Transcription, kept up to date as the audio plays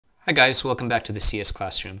Hi guys, welcome back to the CS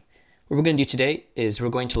Classroom. What we're going to do today is we're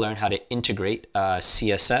going to learn how to integrate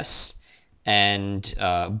CSS and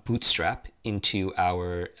Bootstrap into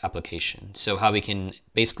our application. So how we can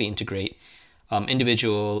basically integrate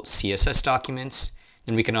individual CSS documents,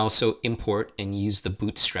 and we can also import and use the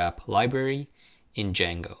Bootstrap library in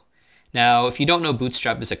Django. Now, if you don't know,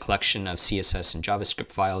 Bootstrap is a collection of CSS and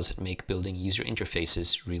JavaScript files that make building user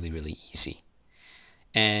interfaces really easy.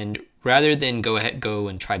 And rather than go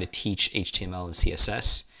and try to teach HTML and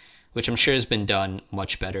CSS, which I'm sure has been done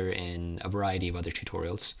much better in a variety of other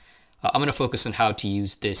tutorials, I'm going to focus on how to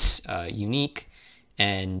use this unique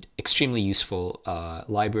and extremely useful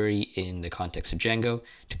library in the context of Django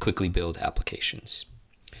to quickly build applications.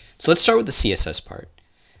 So let's start with the CSS part.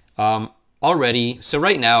 So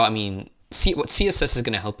right now, what CSS is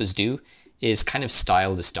going to help us do is kind of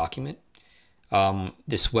style this document.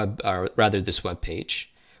 This web page.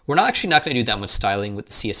 We're actually not going to do that much styling with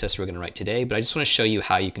the CSS we're going to write today, but I just want to show you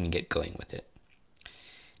how you can get going with it.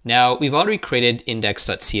 Now, we've already created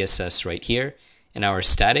index.css right here in our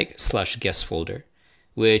static/guest folder,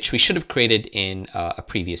 which we should have created in a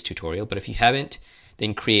previous tutorial, but if you haven't,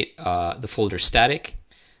 then create the folder static.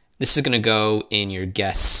 This is going to go in your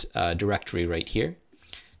guests directory right here.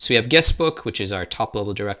 So we have guestbook, which is our top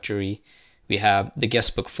level directory. We have the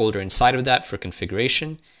guestbook folder inside of that for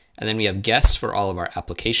configuration. And then we have guests for all of our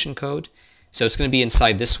application code. So it's going to be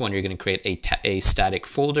inside this one, you're going to create a static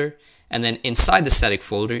folder. And then inside the static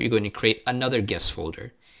folder, you're going to create another guest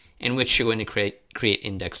folder in which you're going to create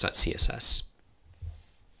index.css.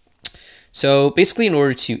 So basically, in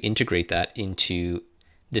order to integrate that into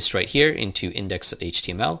this right here, into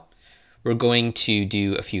index.html, we're going to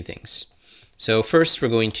do a few things. So first, we're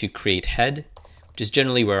going to create head, which is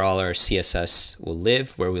generally where all our CSS will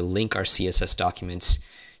live, where we'll link our CSS documents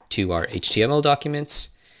to our HTML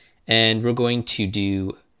documents. And we're going to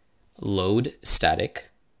do load static.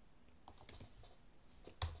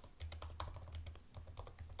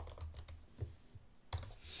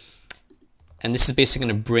 And this is basically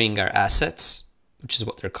going to bring our assets, which is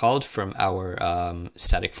what they're called, from our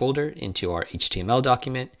static folder into our HTML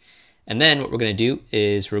document. And then what we're going to do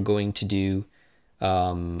is we're going to do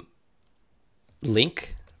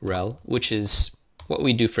link rel, which is what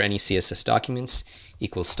we do for any CSS documents,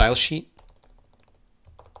 equals stylesheet.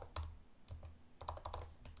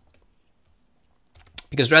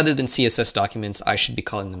 Because rather than CSS documents, I should be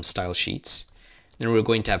calling them style sheets. Then we're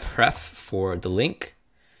going to have ref for the link.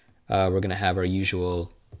 We're going to have our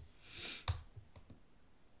usual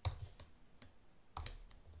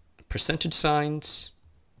percentage signs.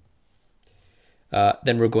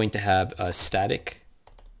 Then we're going to have a static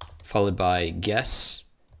followed by guess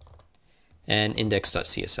and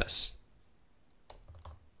index.css.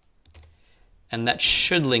 And that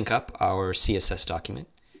should link up our CSS document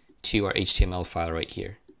to our HTML file right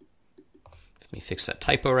here. Let me fix that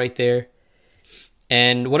typo right there.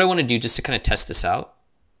 And what I want to do just to kind of test this out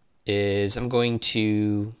is I'm going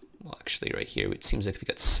to, well, actually right here, it seems like we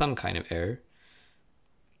got some kind of error.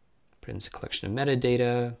 Prints a collection of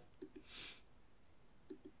metadata.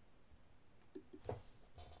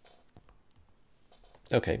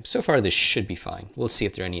 Okay, so far this should be fine. We'll see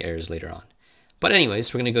if there are any errors later on. But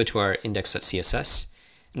anyways, we're going to go to our index.css.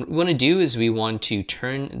 And what we want to do is we want to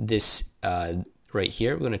turn this right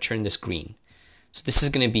here. We're going to turn this green. So this is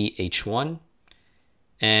going to be h1.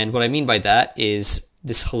 And what I mean by that is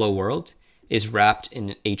this hello world is wrapped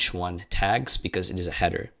in h1 tags because it is a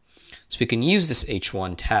header. So we can use this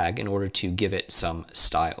h1 tag in order to give it some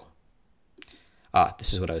style.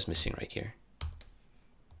 This is what I was missing right here.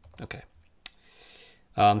 Okay.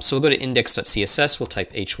 So we'll go to index.css, we'll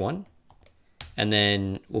type h1, and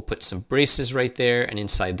then we'll put some braces right there, and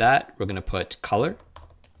inside that we're going to put color,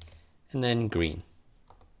 and then green,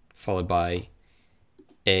 followed by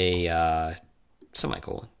a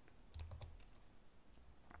semicolon.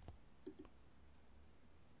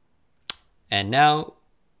 And now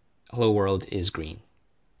hello world is green.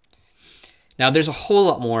 Now there's a whole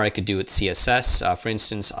lot more I could do with CSS. For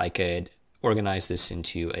instance, I could organize this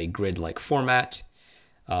into a grid-like format.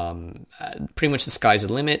 Pretty much the sky's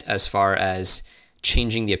the limit as far as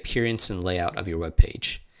changing the appearance and layout of your web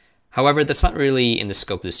page. However, that's not really in the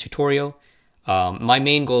scope of this tutorial. My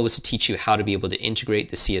main goal was to teach you how to be able to integrate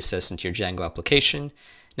the CSS into your Django application.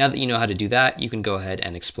 Now that you know how to do that, you can go ahead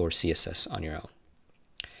and explore CSS on your own.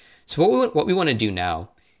 So what we want to do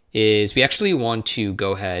now is we actually want to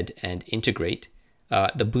go ahead and integrate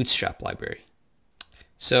the Bootstrap library.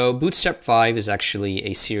 So Bootstrap 5 is actually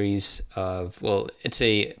a series of, well, it's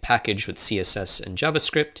a package with CSS and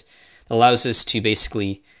JavaScript that allows us to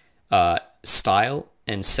basically style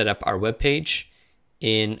and set up our web page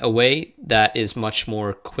in a way that is much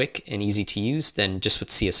more quick and easy to use than just with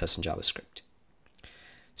CSS and JavaScript.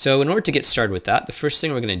 So in order to get started with that, the first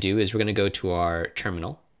thing we're going to do is we're going to go to our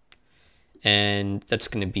terminal, and that's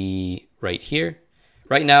going to be right here.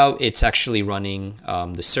 Right now it's actually running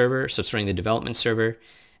the server, so it's running the development server,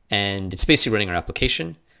 and it's basically running our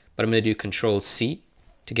application, but I'm going to do Control-C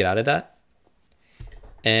to get out of that.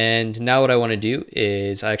 And now what I want to do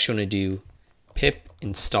is I actually want to do pip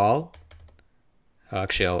install.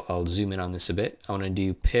 Actually, I'll zoom in on this a bit. I want to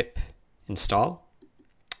do pip install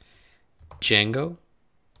Django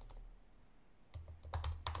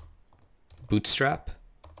Bootstrap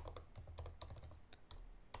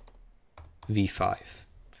v5.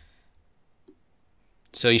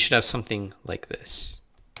 So you should have something like this,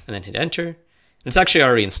 and then hit enter. And it's actually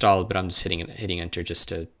already installed, but I'm just hitting enter just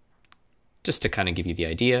to kind of give you the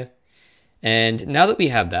idea. And now that we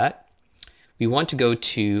have that, we want to go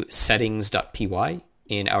to settings.py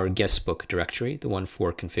in our guestbook directory, the one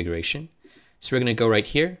for configuration. So we're going to go right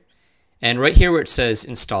here, and right here where it says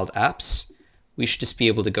installed apps, we should just be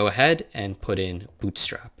able to go ahead and put in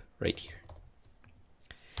Bootstrap right here.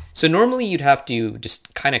 So normally you'd have to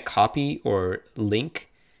just kind of copy or link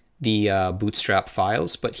the Bootstrap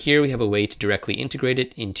files, but here we have a way to directly integrate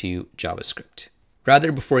it into JavaScript.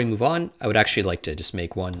 Rather, before we move on, I would actually like to just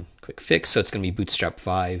make one quick fix, so it's going to be Bootstrap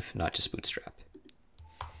 5, not just Bootstrap.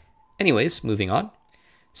 Anyways, moving on.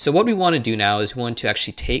 So what we want to do now is we want to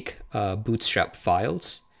actually take Bootstrap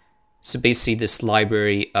files, so basically this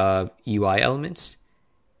library of UI elements,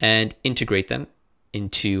 and integrate them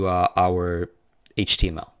into our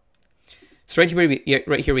HTML. So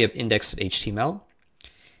right here we have index.html.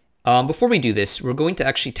 Before we do this, we're going to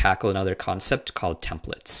actually tackle another concept called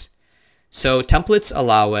templates. So templates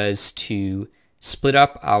allow us to split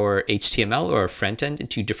up our HTML or our front end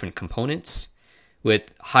into different components with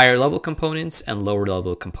higher level components and lower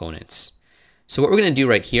level components. So what we're going to do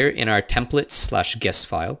right here in our templates/guest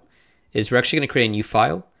file is we're actually going to create a new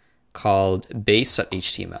file called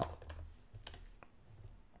base.html.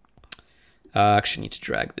 Actually need to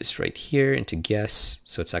drag this right here into guest,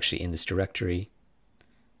 so it's actually in this directory.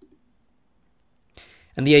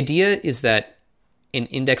 And the idea is that in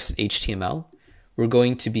index.html, we're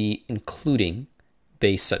going to be including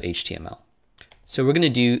base.html. So we're going to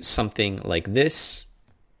do something like this.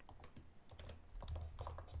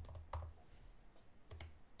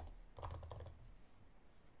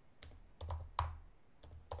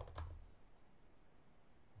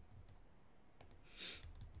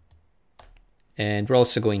 And we're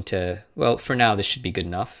also going to, well, for now, this should be good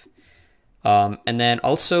enough. And then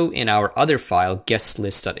also in our other file,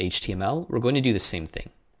 guestlist.html, we're going to do the same thing.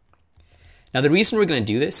 Now, the reason we're going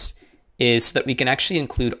to do this is so that we can actually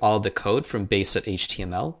include all the code from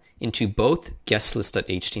base.html into both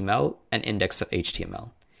guestlist.html and index.html.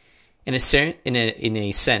 In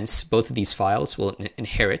a sense, both of these files will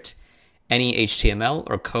inherit any HTML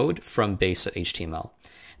or code from base.html.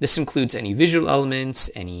 This includes any visual elements,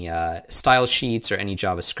 any style sheets, or any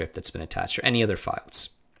JavaScript that's been attached, or any other files.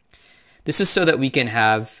 This is so that we can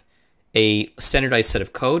have a standardized set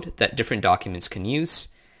of code that different documents can use.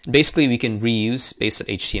 And basically, we can reuse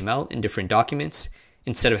base.html in different documents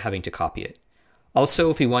instead of having to copy it. Also,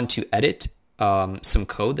 if we want to edit some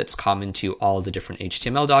code that's common to all the different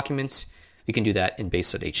HTML documents, we can do that in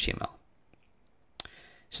base.html.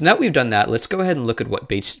 So now that we've done that, let's go ahead and look at what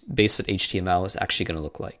base.html is actually going to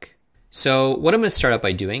look like. So what I'm going to start out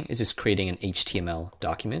by doing is just creating an HTML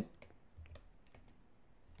document.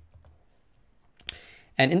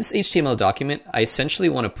 And in this HTML document, I essentially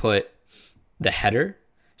want to put the header,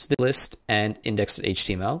 so the list, and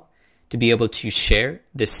index.html to be able to share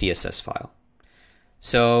this CSS file.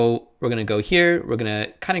 So we're going to go here. We're going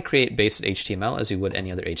to kind of create base.html as we would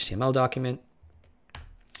any other HTML document.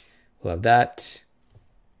 We'll have that.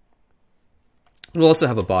 We'll also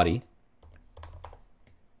have a body.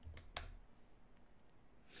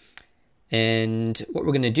 And what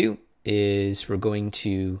we're going to do is we're going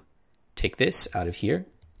to take this out of here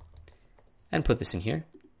and put this in here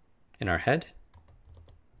in our head.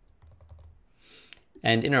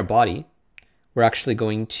 And in our body, we're actually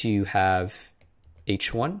going to have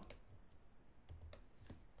h1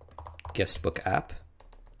 guestbook app.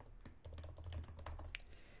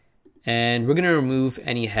 And we're going to remove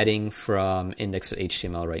any heading from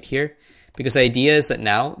index.html right here, because the idea is that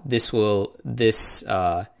now this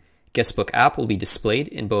guestbook app will be displayed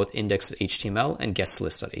in both index.html and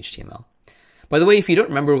guestlist.html. By the way, if you don't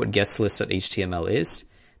remember what guestlist.html is,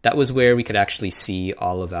 that was where we could actually see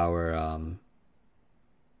all of our...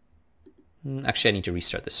 Actually, I need to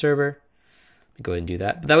restart the server. Let me go ahead and do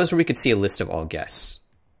that. But that was where we could see a list of all guests.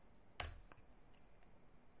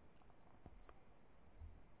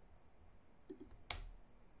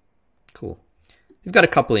 Cool. We've got a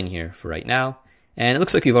couple in here for right now, and it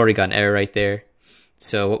looks like we've already got an error right there.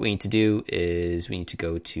 So what we need to do is we need to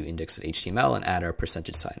go to index.html and add our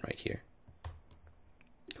percentage sign right here.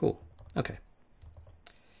 Cool. Okay.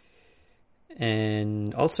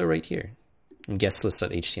 And also right here in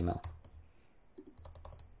guestlist.html.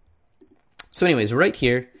 So anyways, right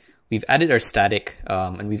here, we've added our static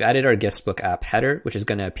and we've added our guestbook app header, which is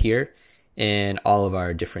going to appear in all of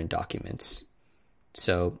our different documents.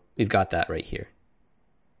 So we've got that right here.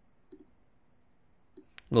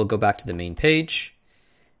 We'll go back to the main page.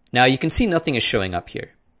 Now you can see nothing is showing up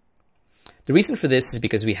here. The reason for this is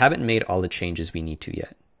because we haven't made all the changes we need to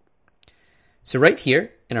yet. So right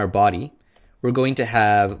here in our body, we're going to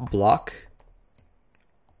have block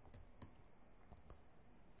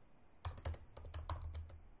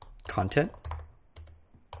content.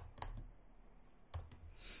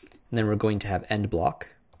 And then we're going to have end block.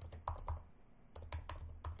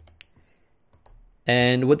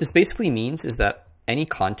 And what this basically means is that any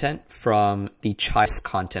content from the child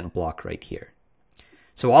content block right here.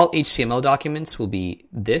 So all HTML documents will be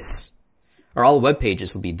this, or all web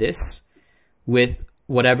pages will be this, with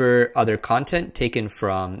whatever other content taken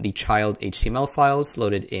from the child HTML files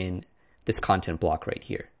loaded in this content block right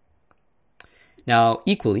here. Now,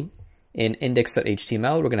 equally, in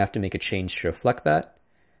index.html, we're going to have to make a change to reflect that.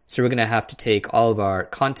 So we're going to have to take all of our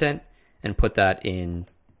content and put that in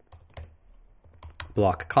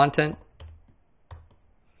block content.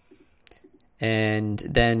 And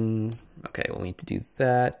then, okay, we'll need to do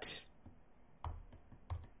that.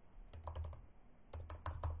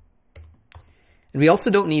 And we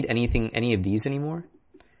also don't need any of these anymore,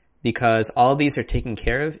 because all of these are taken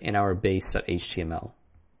care of in our base.html.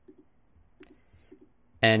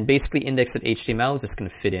 And basically index.html is just going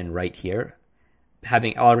to fit in right here,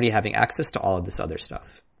 already having access to all of this other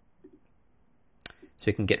stuff. So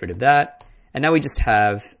we can get rid of that. And now we just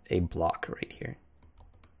have a block right here.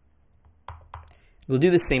 We'll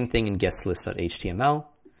do the same thing in guestlist.html.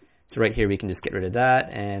 So right here we can just get rid of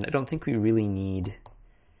that, and I don't think we really need,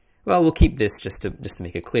 well, we'll keep this just to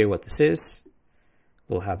make it clear what this is.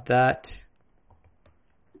 We'll have that.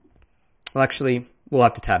 Well, actually, we'll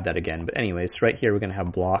have to tab that again, but anyways, right here we're going to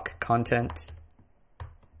have block content,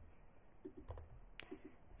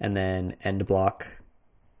 and then end block.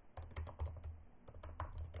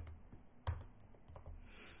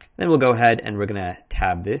 Then we'll go ahead and we're going to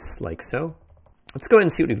tab this like so. Let's go ahead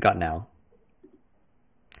and see what we've got now.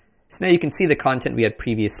 So now you can see the content we had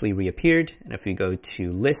previously reappeared, and if we go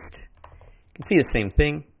to list, you can see the same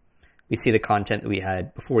thing. We see the content that we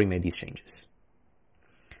had before we made these changes.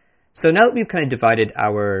 So now that we've kind of divided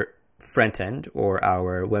our front end, or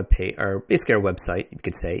our web page, or basically our website, you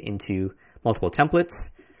could say, into multiple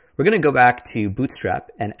templates, we're going to go back to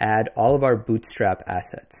Bootstrap and add all of our Bootstrap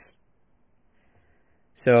assets.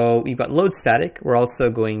 So we've got load static. We're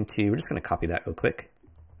also going to, we're just going to copy that real quick.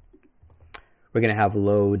 We're going to have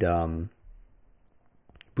load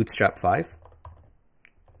Bootstrap 5.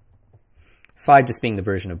 5 just being the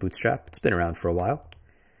version of Bootstrap. It's been around for a while.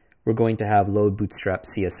 We're going to have load Bootstrap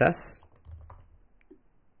CSS.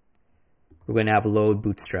 We're going to have load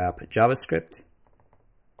Bootstrap JavaScript.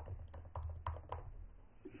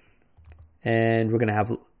 And we're going to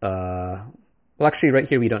have, well, actually right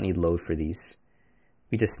here we don't need load for these.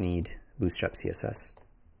 We just need Bootstrap CSS.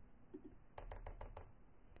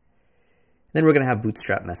 Then we're going to have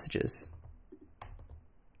Bootstrap messages.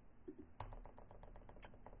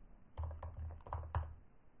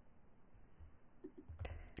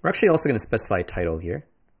 We're actually also going to specify a title here,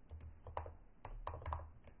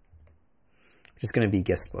 which is going to be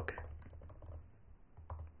guestbook.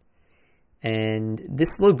 And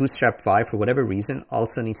this load Bootstrap 5, for whatever reason,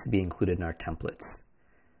 also needs to be included in our templates.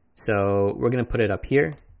 So we're going to put it up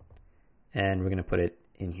here, and we're going to put it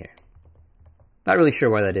in here. Not really sure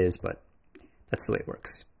why that is, but that's the way it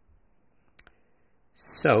works.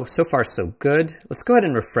 So far so good. Let's go ahead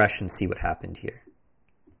and refresh and see what happened here.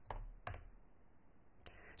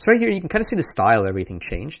 So right here you can kind of see the style of everything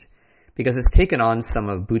changed, because it's taken on some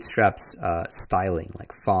of Bootstrap's styling,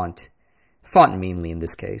 like font mainly in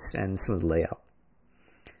this case, and some of the layout.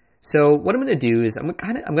 So what I'm going to do is I'm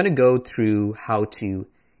going to go through how to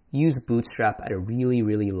use Bootstrap at a really,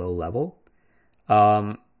 really low level.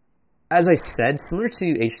 As I said, similar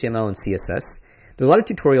to HTML and CSS, there are a lot of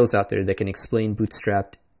tutorials out there that can explain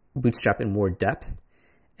Bootstrap in more depth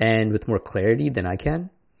and with more clarity than I can.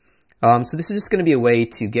 So this is just going to be a way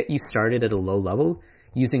to get you started at a low level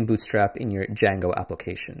using Bootstrap in your Django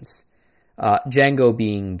applications. Django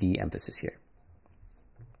being the emphasis here.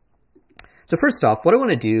 So first off, what I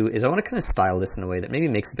want to do is I want to kind of style this in a way that maybe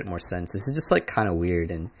makes a bit more sense. This is just like kind of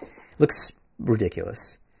weird, and it Looks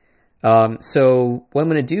ridiculous. So what I'm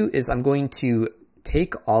going to do is I'm going to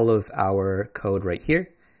take all of our code right here,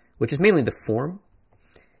 which is mainly the form,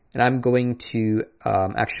 and I'm going to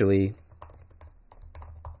actually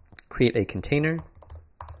create a container.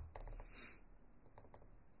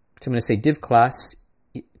 So I'm going to say div class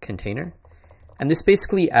container, and this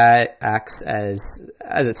basically acts as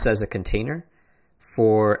it says, a container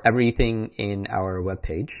for everything in our web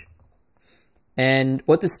page. And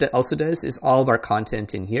what this also does is all of our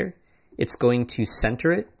content in here, it's going to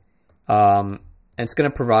center it, and it's going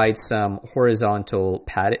to provide some horizontal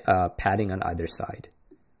padding on either side.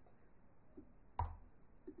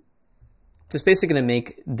 Just basically going to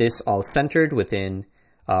make this all centered within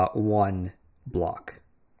one block.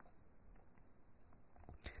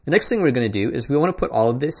 The next thing we're going to do is we want to put all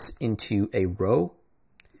of this into a row.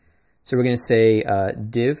 So we're going to say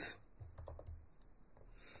div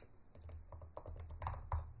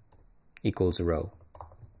equals a row.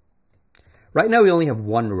 Right now we only have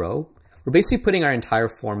one row. We're basically putting our entire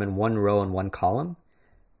form in one row and one column.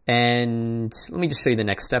 And let me just show you the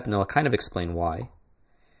next step, and then I'll kind of explain why.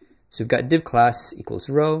 So we've got div class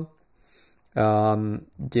equals row,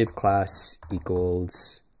 div class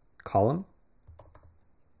equals column.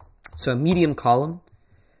 So a medium column,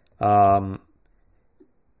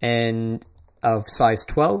 and of size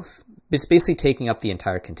 12, it's basically taking up the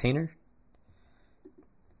entire container.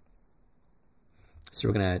 So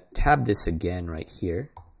we're going to tab this again right here,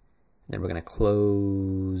 and then we're going to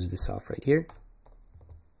close this off right here.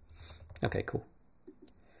 Okay, cool.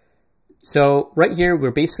 So right here,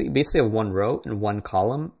 we're basically have one row and one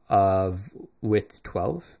column of width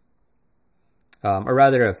 12, or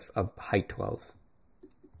rather of height 12.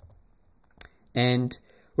 And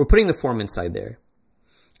we're putting the form inside there.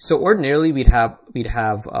 So ordinarily we'd have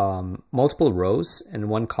multiple rows and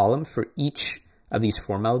one column for each of these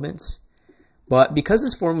form elements. But because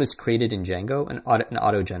this form was created in Django and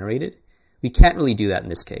auto-generated, we can't really do that in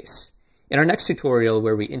this case. In our next tutorial,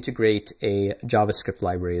 where we integrate a JavaScript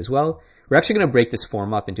library as well, we're actually going to break this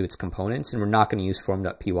form up into its components, and we're not going to use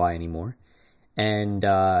form.py anymore, and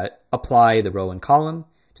apply the row and column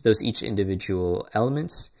to those each individual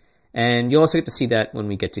elements. And you'll also get to see that when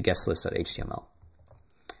we get to guestlist.html.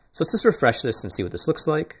 So let's just refresh this and see what this looks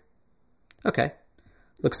like. Okay,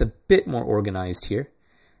 looks a bit more organized here.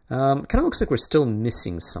 Kind of looks like we're still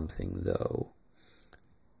missing something though.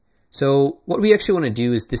 So what we actually want to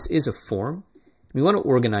do is, this is a form, and we want to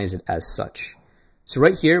organize it as such. So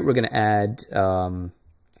right here, we're going to add, we're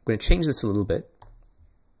going to change this a little bit.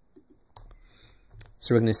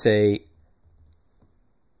 So we're going to say,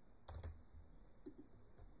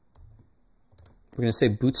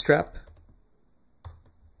 Bootstrap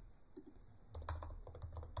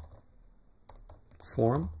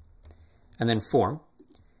form, and then form.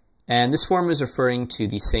 And this form is referring to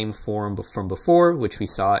the same form from before, which we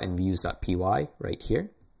saw in views.py right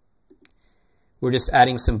here. We're just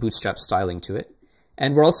adding some Bootstrap styling to it.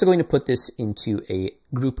 And we're also going to put this into a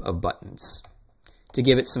group of buttons to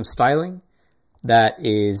give it some styling that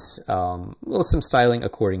is, well, some styling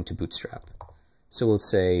according to Bootstrap. So we'll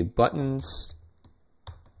say buttons,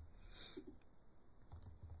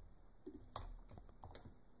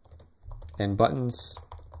 and buttons.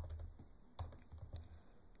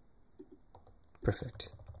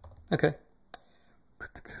 Perfect. Okay.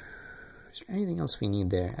 Is there anything else we need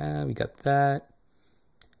there? We got that.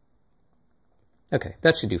 Okay,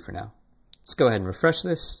 that should do for now. Let's go ahead and refresh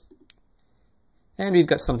this. And we've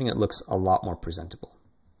got something that looks a lot more presentable.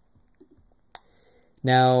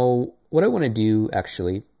 Now, what I want to do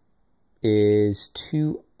actually is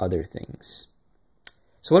two other things.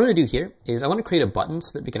 So what I'm going to do here is I want to create a button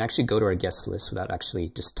so that we can actually go to our guest list without actually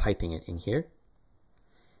just typing it in here.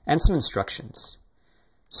 And some instructions.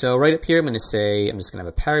 So right up here, I'm going to say, I'm just going to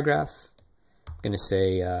have a paragraph. I'm going to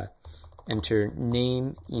say enter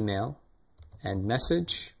name, email, and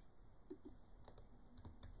message.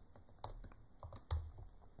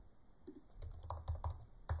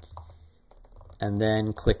 And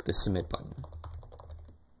then click the submit button.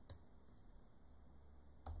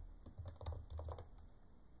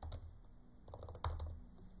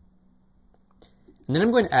 And then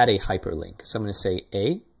I'm going to add a hyperlink. So I'm going to say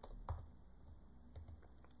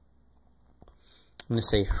I'm going to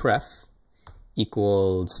say href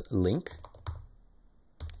equals link.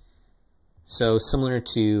 So similar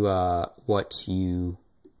to what you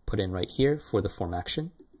put in right here for the form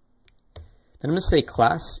action. Then I'm going to say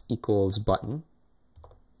class equals button,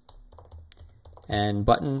 and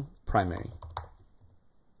button primary,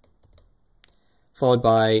 followed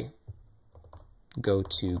by go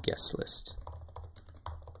to guest list.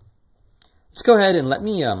 Let's go ahead and let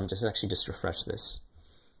me just refresh this.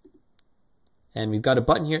 And we've got a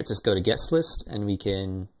button here. It says go to guest list, and we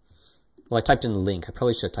can, well, I typed in the link. I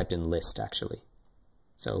probably should have typed in list, actually.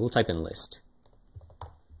 So we'll type in list.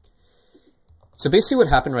 So basically what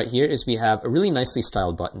happened right here is we have a really nicely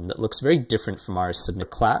styled button that looks very different from our submit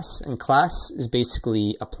class. And class is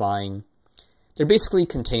basically applying, they're basically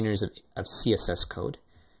containers of CSS code.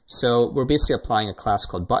 So we're basically applying a class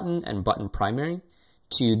called button and button primary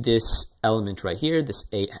to this element right here,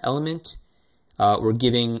 this A element. We're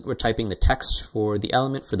typing the text for the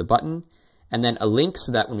element for the button, and then a link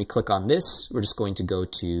so that when we click on this, we're just going to go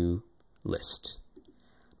to list.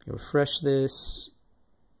 Let me refresh this.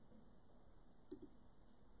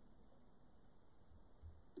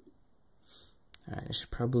 All right, I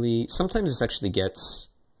should probably, sometimes this actually gets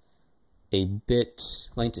a bit,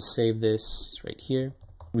 I like to save this right here,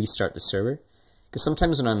 restart the server, because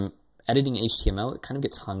sometimes when I'm editing HTML, it kind of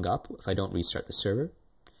gets hung up if I don't restart the server.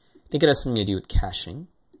 I think it has something to do with caching.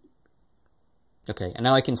 Okay, and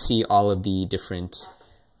now I can see all of the different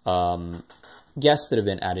guests that have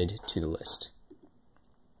been added to the list.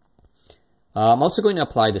 I'm also going to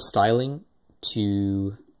apply the styling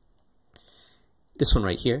to this one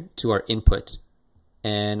right here, to our input.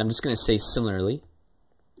 And I'm just going to say similarly.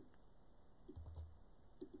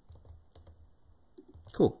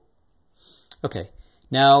 Cool. Okay.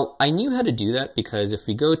 Now, I knew how to do that because if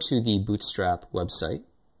we go to the Bootstrap website,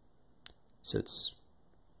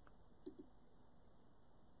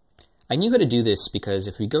 I knew how to do this because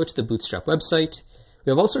if we go to the Bootstrap website, we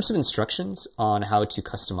have all sorts of instructions on how to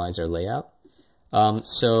customize our layout.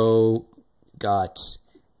 So, got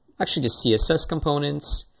actually just CSS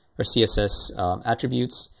components, or CSS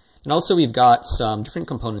attributes, and also we've got some different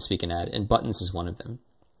components we can add, and buttons is one of them.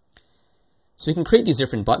 So we can create these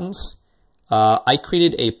different buttons. I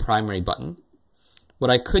created a primary button.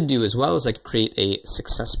 What I could do as well is I could create a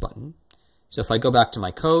success button. So if I go back to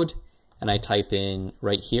my code and I type in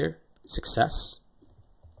right here, success.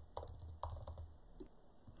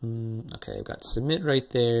 Okay, I've got submit right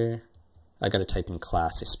there. I got to type in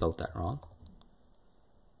class, I spelled that wrong.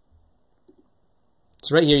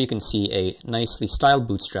 So right here you can see a nicely styled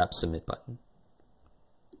Bootstrap submit button.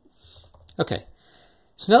 Okay,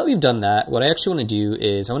 so now that we've done that, what I actually want to do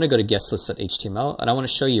is I want to go to guestlist.html and I want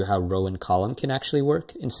to show you how row and column can actually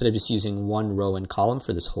work instead of just using one row and column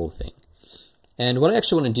for this whole thing. And what I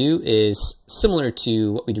actually want to do is similar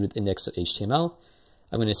to what we did with index.html.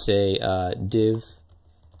 I'm going to say div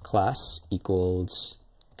class equals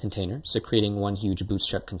container, so creating one huge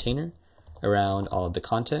Bootstrap container around all of the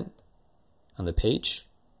content on the page.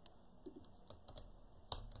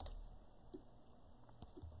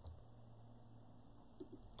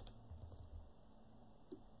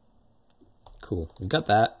 Cool, we got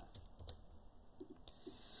that.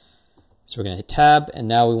 So we're going to hit tab, and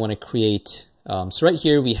now we want to create, so right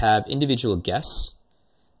here we have individual guests.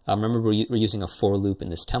 Remember we're using a for loop in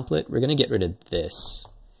this template. We're going to get rid of this.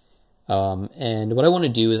 And what I want to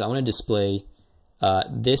do is I want to display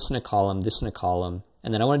this in a column, this in a column,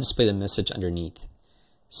 and then I want to display the message underneath.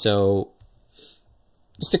 So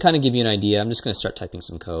just to kind of give you an idea, I'm just going to start typing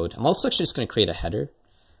some code. I'm also actually just going to create a header.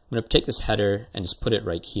 I'm going to take this header and just put it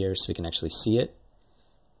right here so we can actually see it.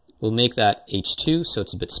 We'll make that H2 so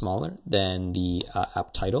it's a bit smaller than the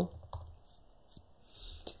app title.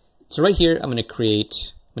 So right here, I'm going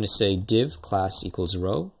to say div class equals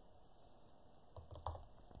row.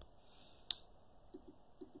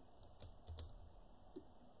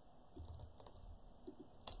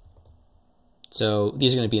 So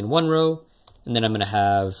these are going to be in one row, and then I'm going to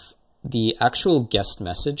have the actual guest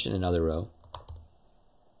message in another row.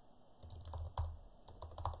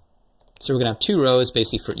 So we're going to have two rows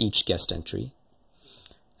basically for each guest entry.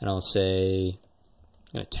 And I'll say,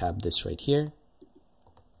 I'm going to tab this right here.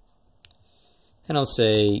 And I'll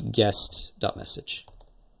say guest.message.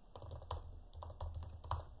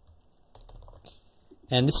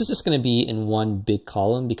 And this is just going to be in one big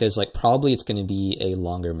column because probably it's going to be a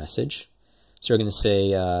longer message. So we're going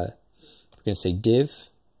to say div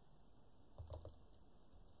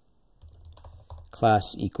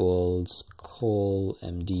class equals col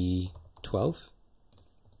md12.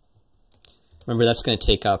 Remember, that's going to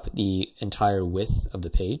take up the entire width of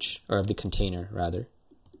the page, or of the container rather.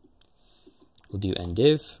 We'll do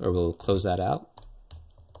enddiv, or we'll close that out.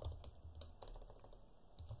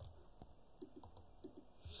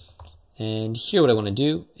 And here what I want to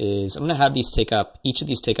do is I'm going to have these take up, each of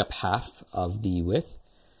these take up half of the width.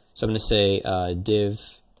 So I'm going to say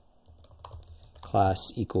div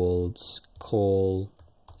class equals col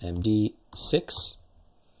md6.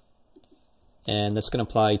 And that's going to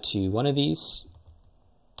apply to one of these.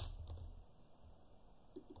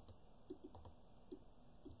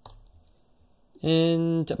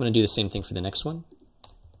 And I'm going to do the same thing for the next one.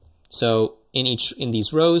 So in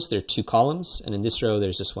these rows, there are 2 columns, and in this row,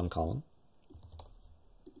 there's just 1 column.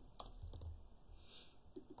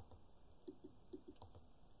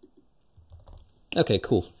 Okay,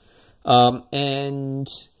 cool. And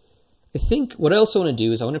I think what I also want to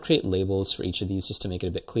do is I want to create labels for each of these just to make it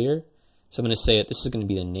a bit clearer. So I'm going to say that this is going to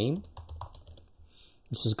be the name.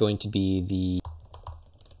 This is going to be the...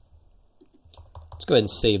 Let's go ahead and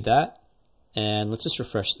save that. And let's just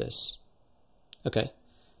refresh this. Okay.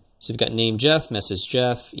 So we've got name Jeff, message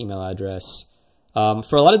Jeff, email address.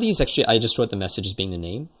 For a lot of these, actually, I just wrote the message as being the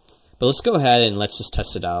name. But let's go ahead and let's just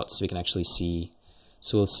test it out so we can actually see.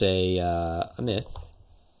 So we'll say Amit.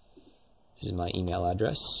 This is my email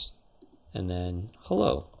address. And then,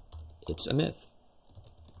 hello, it's Amit.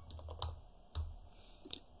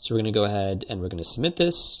 So we're going to go ahead and we're going to submit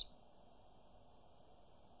this.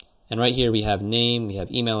 And right here we have name, we have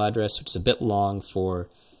email address, which is a bit long for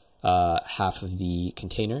half of the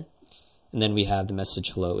container. And then we have the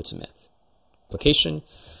message, hello, it's Amit. Application.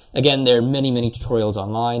 Again, there are many, many tutorials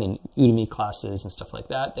online and Udemy classes and stuff like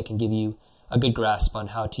that that can give you a good grasp on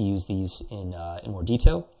how to use these in more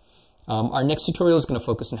detail. Our next tutorial is going to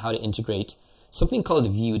focus on how to integrate something called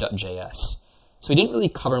Vue.js. So we didn't really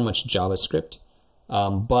cover much JavaScript,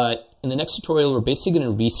 but in the next tutorial, we're basically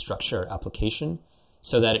going to restructure our application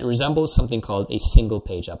so that it resembles something called a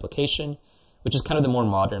single-page application, which is kind of the more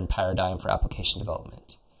modern paradigm for application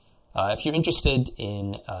development. If you're interested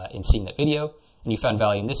in seeing that video and you found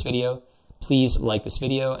value in this video, please like this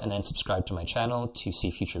video and then subscribe to my channel to see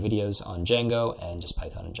future videos on Django and just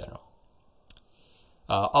Python in general.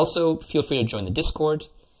 Also, feel free to join the Discord.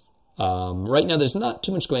 Right now, there's not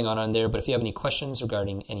too much going on there, but if you have any questions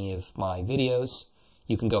regarding any of my videos,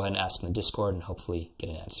 you can go ahead and ask in the Discord and hopefully get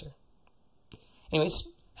an answer. Anyways,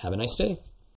 have a nice day.